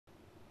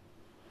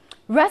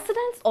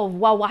Residents of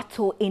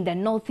Wawato in the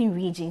northern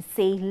region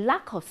say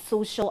lack of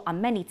social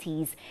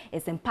amenities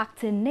is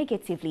impacting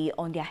negatively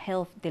on their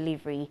health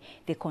delivery.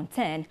 They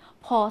contend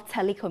poor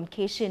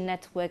telecommunication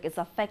network is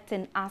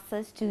affecting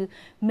access to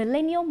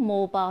Millennium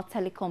Mobile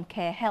Telecom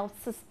Care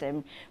Health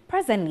System.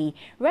 Presently,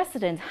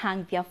 residents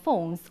hang their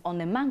phones on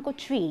a mango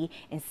tree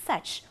in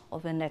search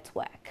of a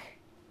network.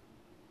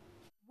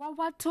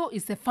 Wawato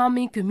is a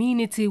farming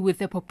community with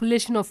a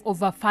population of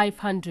over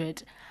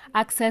 500.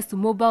 Access to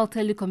mobile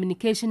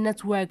telecommunication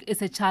network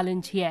is a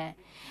challenge here.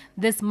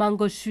 This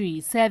mango tree,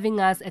 serving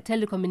as a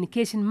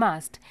telecommunication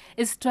mast,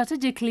 is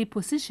strategically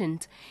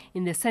positioned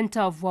in the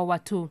center of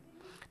Wawato.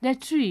 The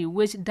tree,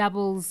 which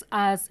doubles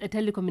as a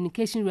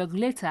telecommunication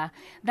regulator,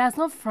 does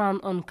not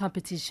frown on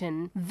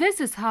competition. This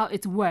is how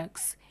it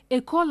works. A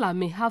caller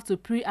may have to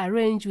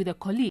pre-arrange with a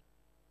colleague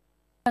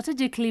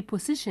strategically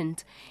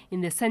positioned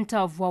in the center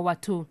of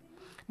Wawato.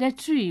 The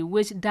tree,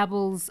 which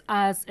doubles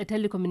as a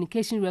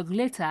telecommunication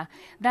regulator,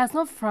 does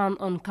not frown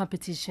on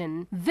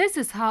competition. This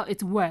is how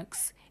it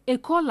works. A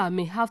caller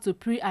may have to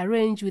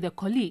pre-arrange with a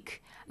colleague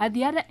at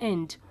the other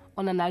end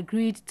on an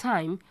agreed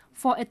time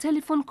for a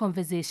telephone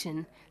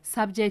conversation,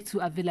 subject to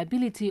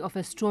availability of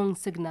a strong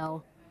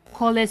signal.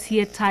 Callers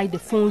here tie the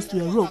phones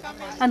to a rope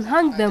and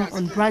hang them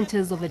on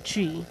branches of a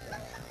tree.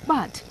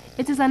 But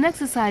it is an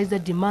exercise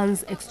that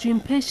demands extreme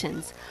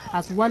patience,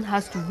 as one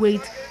has to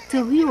wait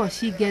till he or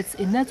she gets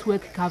a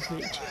network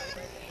coverage.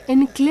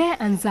 In clear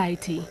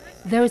anxiety,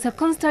 there is a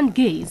constant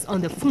gaze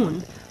on the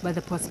phone by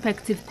the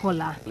prospective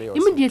caller.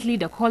 Immediately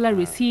the caller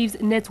receives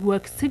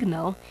network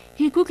signal,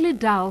 he quickly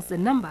dials the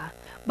number,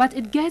 but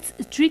it gets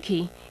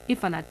tricky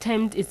if an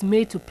attempt is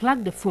made to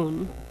plug the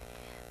phone.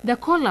 The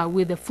caller,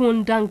 with the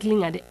phone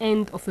dangling at the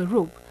end of a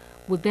rope,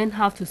 would then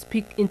have to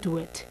speak into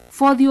it.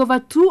 For the over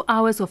 2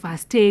 hours of our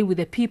stay with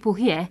the people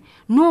here,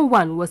 no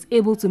one was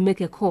able to make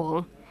a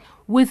call.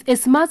 With a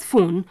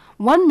smartphone,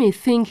 one may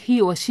think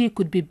he or she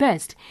could be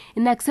best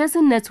in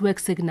accessing network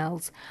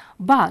signals,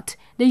 but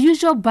the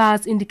usual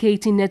bars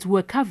indicating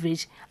network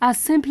coverage are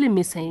simply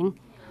missing.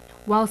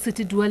 While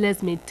city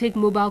dwellers may take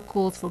mobile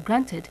calls for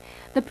granted,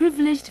 the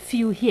privileged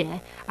few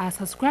here are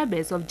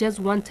subscribers of just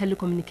one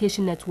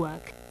telecommunication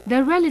network.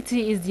 The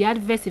reality is the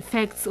adverse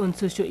effects on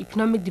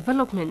socio-economic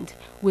development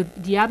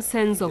with the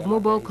absence of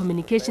mobile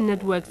communication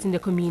networks in the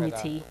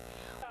community.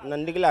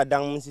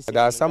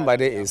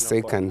 Somebody is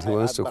sick and he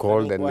wants to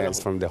call the nurse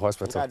from the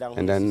hospital,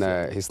 and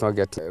then he's not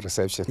getting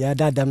reception.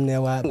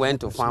 Went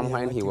to farm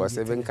when he was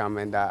even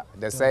coming.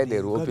 They said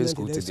they will open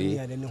school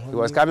today. He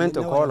was coming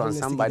to call on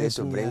somebody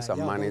to bring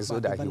some money so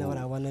that he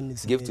will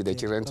give to the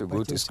children to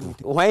go to school.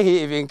 When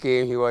he even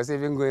came, he was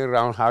even going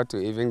around how to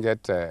even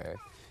get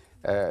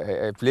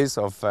a place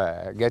of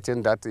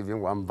getting that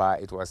even one bar.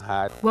 It was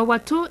hard.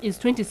 Wawato is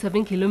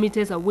 27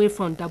 kilometers away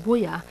from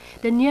Daboya,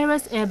 the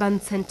nearest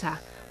urban center,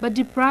 but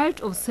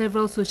deprived of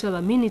several social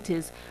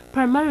amenities,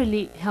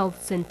 primarily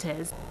health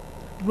centers.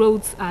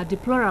 Roads are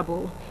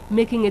deplorable,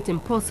 making it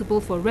impossible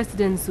for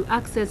residents to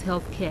access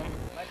health care.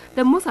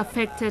 The most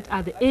affected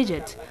are the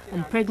aged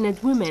and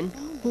pregnant women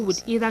who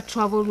would either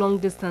travel long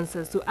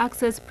distances to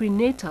access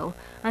prenatal,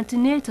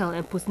 antenatal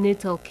and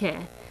postnatal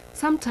care.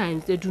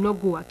 Sometimes they do not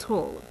go at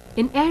all.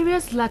 In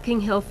areas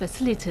lacking health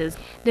facilities,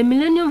 the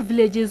Millennium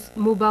Villages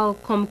Mobile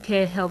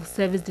Care Health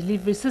Service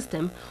Delivery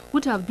System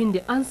would have been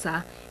the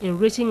answer in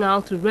reaching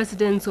out to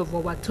residents of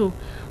Wawato,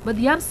 but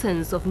the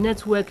absence of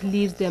network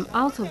leaves them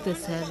out of the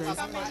service.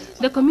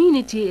 The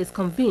community is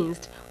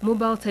convinced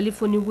mobile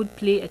telephony would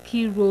play a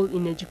key role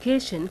in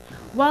education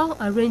while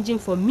arranging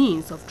for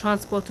means of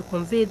transport to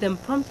convey them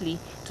promptly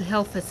to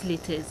health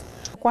facilities.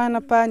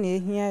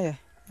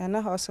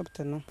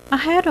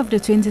 Ahead of the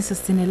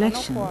 2016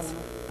 elections,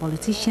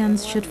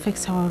 politicians should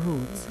fix our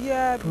roads,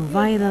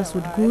 provide us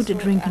with good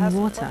drinking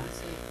water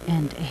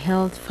and a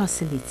health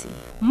facility.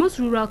 Most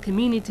rural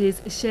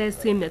communities share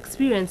same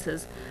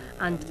experiences,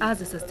 and as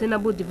the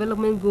Sustainable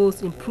Development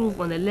Goals improve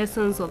on the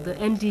lessons of the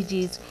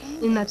MDGs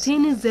in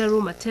attaining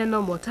zero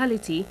maternal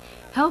mortality,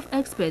 health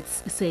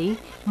experts say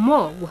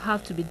more will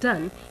have to be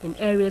done in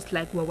areas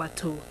like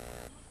Wawato.